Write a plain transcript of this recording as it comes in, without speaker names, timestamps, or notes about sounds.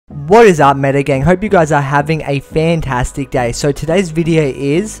What is up, Medogang? Hope you guys are having a fantastic day. So today's video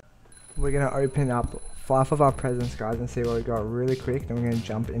is we're gonna open up 5 of our presents, guys, and see what we got really quick. Then we're gonna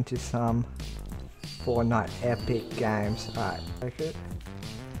jump into some Fortnite epic games. Alright, take it.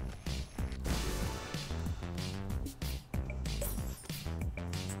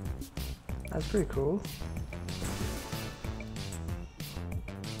 That's pretty cool.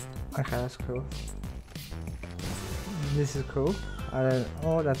 Okay, that's cool. This is cool.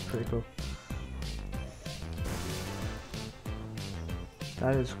 Oh, that's pretty cool.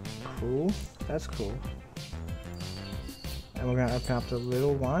 That is cool. That's cool. And we're gonna open up the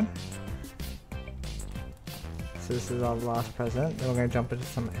little one. So this is our last present. Then we're gonna jump into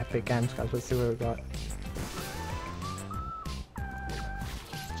some epic games, guys. Let's see what we got.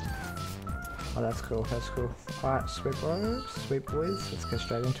 Oh, that's cool. That's cool. Alright, sweet boys. Let's get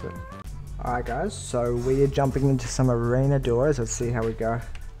straight into it. Alright, guys. So we are jumping into some arena doors. Let's see how we go.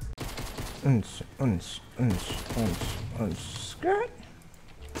 Skirt.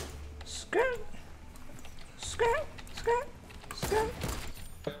 Skirt. Skirt. Skirt. Skirt.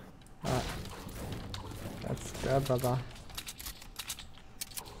 Alright. Let's go, brother.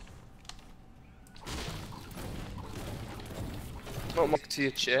 Not much to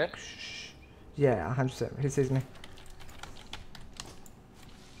your chair. Yeah, 100%. He sees me.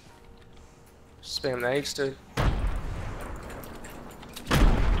 Spam nades, dude.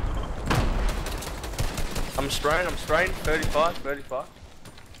 I'm spraying. 35.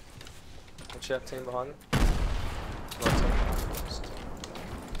 Watch out, team behind me. It's not team.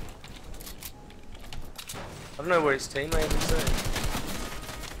 I don't know where his teammate is at.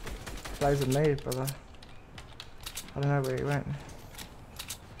 Plays with me, brother. I don't know where he went.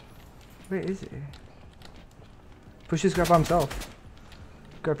 Where is he? Push this guy by himself.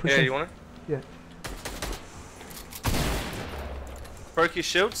 Go push him. Yeah, you want it? Yeah. Broke your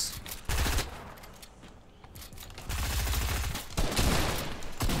shields.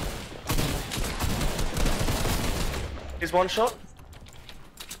 Here's one shot.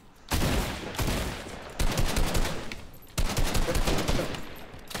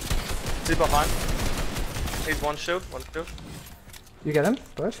 Two behind. Here's one shield. You get him?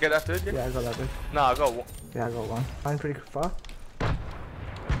 Both? Get that dude? Yeah, I got that dude. Nah, I got one. Yeah, I got one. I'm pretty far.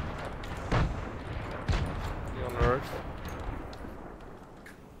 You on the roof?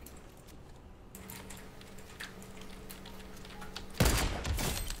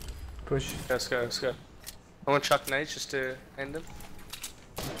 Push. Let's go. I'm gonna chuck nades just to end him.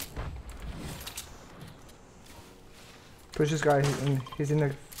 Push this guy. He's in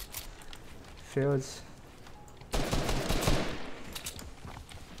the fields.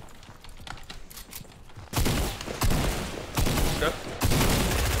 Go.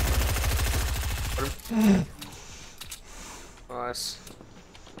 Got him. Nice.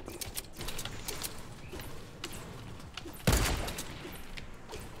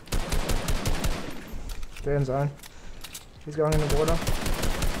 Stay in zone. He's going in the water.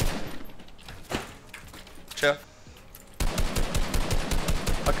 Chill.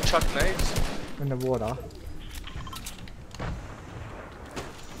 I can chuck nades. In the water.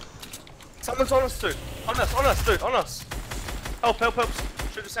 Someone's on us, dude. On us. Help.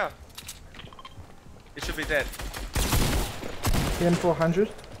 Shoot us down. He should be dead. In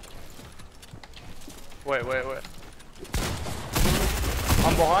 400. Wait.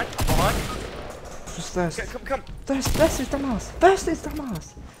 I'm behind. Just thirst. Come. Thirst is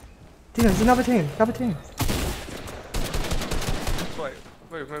dumbass. Dude, there's another team. Wait.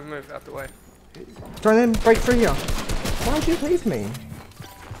 Move out the way. Try and break free here. Why'd you leave me?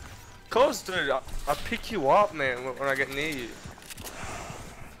 Cause, dude, I pick you up, man, when I get near you.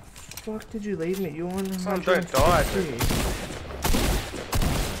 Fuck did you leave me? You on the Son, don't die, dude.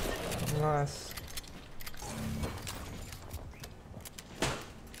 Nice.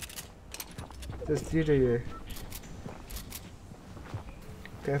 Just you do you.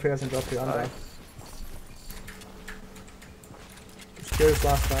 Okay, if he doesn't drop you under. Right. Let's do this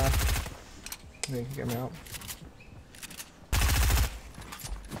last time. And then you can get me out.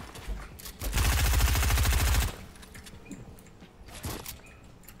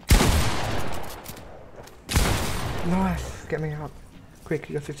 Nice, get me out. Quick,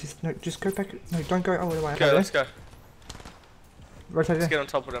 you got 50. No, just go back. No, don't go all the way. Okay, let's go. Rotate Let's in. get on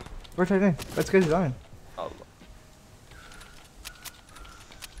top of them. Rotate in. Let's go to zone. Oh.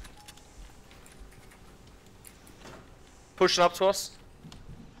 Pushing up to us.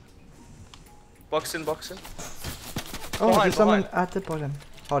 Boxing. Oh, Behind, there's someone at the bottom.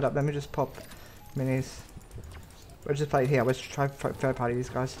 Hold up, let me just pop minis. We'll just play it here. Let's try third party these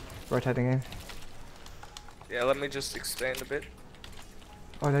guys. Rotating in. Yeah, let me just expand a bit.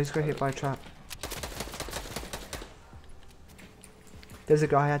 Oh, no, he's got hit by a trap. There's a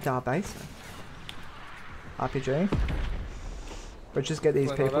guy at our base. RPG. Let's just get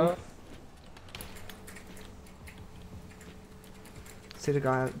these people. See the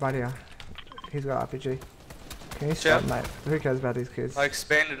guy right here. He's got RPG. Can you stop, mate? Who cares about these kids? I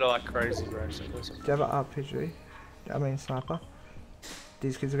expanded like crazy, bro. Do you have an RPG? I mean, sniper.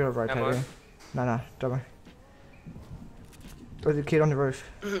 These kids are gonna rotate in. No, don't worry. There's a kid on the roof.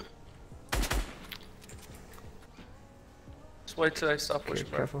 Just wait till they stop pushing,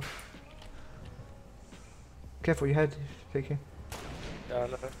 bro. Careful. Careful, your head peeking. Yeah, I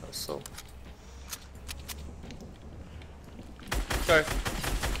know. I saw. Go.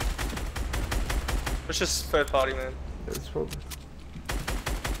 It's just third party, man. It's probably.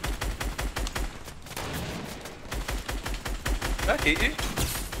 Did I hit you?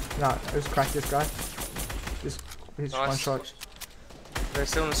 No, just crack this guy. He's nice. one shot. They're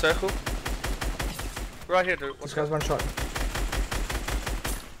still in the circle. Right here, dude. This guy's one shot.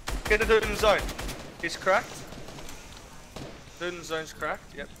 Get the dude in the zone. He's cracked. Dude in the zone's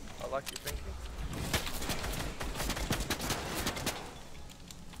cracked. Yep, I like your thinking.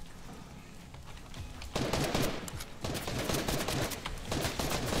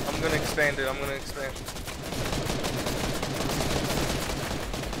 I'm gonna expand it. I'm gonna expand.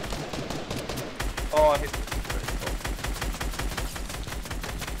 Oh, I hit.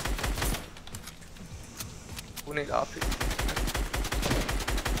 We need RP.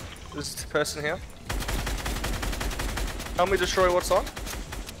 There's a person here. Help me destroy what's on.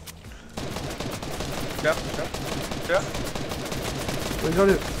 Yeah. We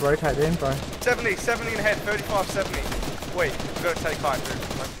gotta rotate in, bro. 70 in head, 35, 70. Wait, we gotta take height,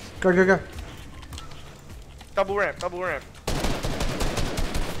 dude. Go. Double ramp.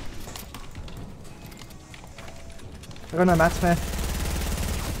 I got no mats, man.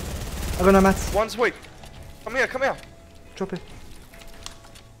 I got no mats. One's weak. Come here. Drop it.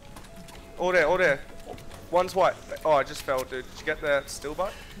 All there. One's white. Oh, I just fell, dude. Did you get the steel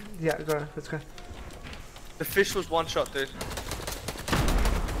bite? Yeah, I got it. Let's go. The fish was one shot, dude.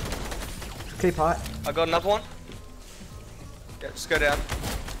 Keep height. I got another one. Yeah, just go down.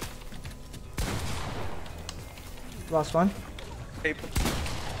 Last one. Keep.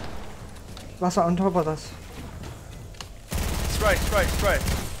 Last one on top of us. Spray.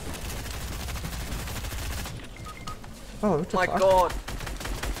 Oh, what the My fuck? god.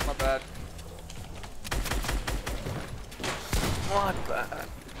 My bad.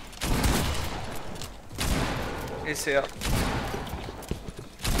 He's here.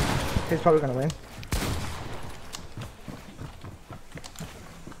 He's probably gonna win.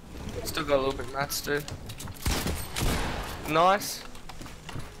 Still got a little bit of mats, dude. Nice.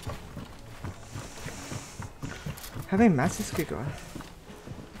 How many mats this kid got?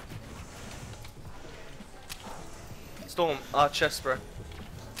 Storm, chest, bro.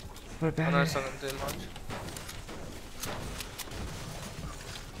 What about I know it? it's not gonna do much.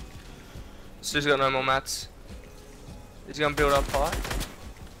 Stu's got no more mats. He's gonna build up high.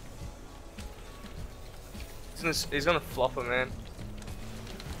 He's gonna flop it, man.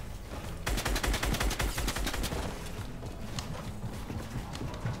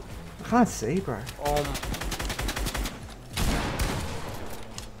 I can't see, bro.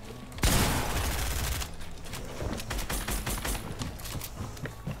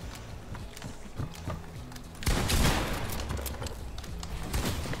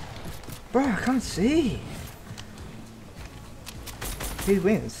 Bro, I can't see. He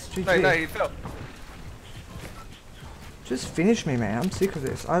wins. GG. No, he fell. Just finish me, man. I'm sick of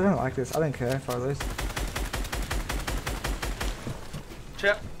this. I don't like this. I don't care if I lose.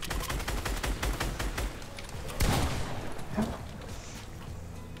 Chip.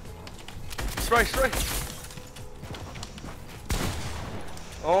 Spray.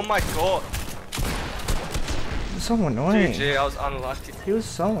 Oh my god. He was so annoying. GG, I was unlucky. He was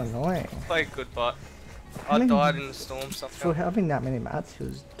so annoying. Played good, but I died in the storm For somehow. having that many mats, he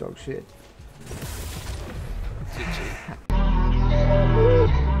was dog shit. GG.